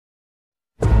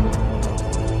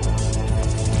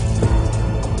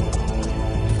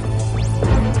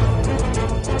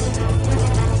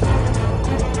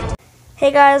Hey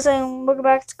guys, and welcome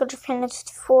back to Go Japan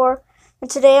 1954,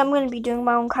 and today I'm going to be doing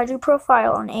my own kaiju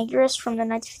profile on Anguirus from the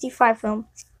 1955 film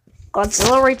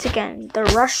Godzilla Rights Again, the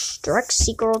Rush direct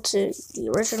sequel to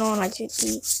the original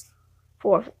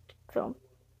 1954 film.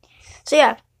 So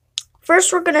yeah,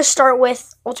 first we're going to start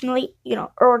with, ultimately,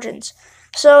 origins.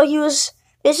 So he was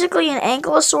basically an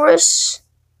Ankylosaurus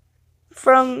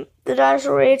from the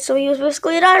dinosaur age, so he was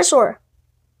basically a dinosaur.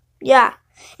 Yeah,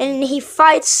 and he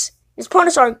fights, his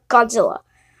opponents are Godzilla.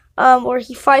 Where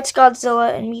he fights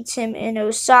Godzilla and meets him in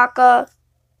Osaka,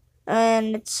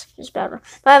 and it's just bad. But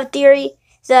I have a theory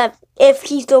that if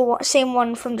he's the same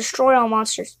one from Destroy All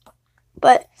Monsters,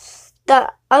 but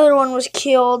the other one was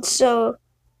killed, so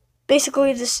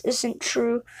basically this isn't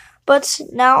true. But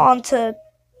now on to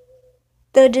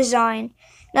the design.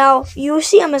 Now you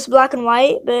see him as black and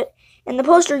white, but in the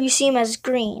poster you see him as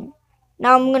green.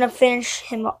 Now I'm gonna finish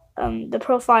him the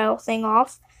profile thing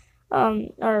off,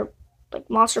 or like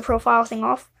monster profile thing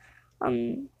off.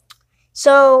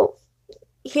 So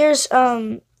here's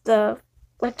the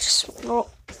just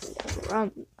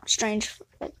strange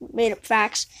made up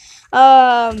facts.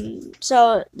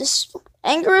 So this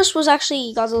Anguirus was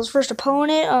actually Godzilla's first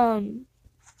opponent.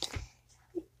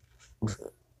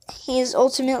 He is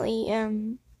ultimately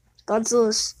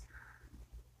Godzilla's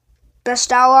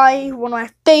best ally, one of my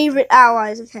favorite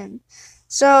allies of him.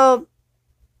 So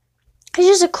he's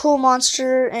just a cool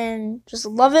monster and just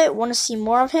love it. Want to see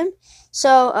more of him.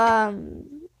 So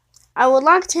I would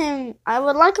like him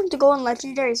to go in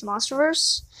Legendary's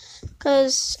Monsterverse,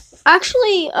 because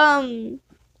actually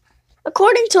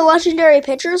according to Legendary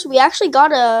Pictures, we actually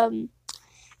got a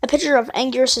picture of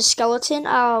Anguirus' skeleton.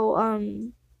 I'll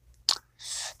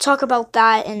talk about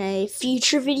that in a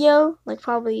future video, like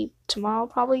probably tomorrow,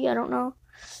 I don't know.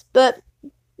 But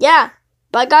yeah,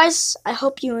 bye guys, I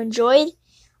hope you enjoyed.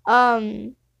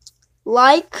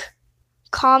 Like,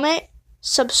 comment,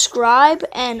 subscribe,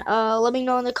 and let me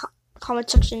know in the comment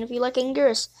section if you like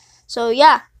Anguirus. So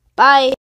yeah, bye.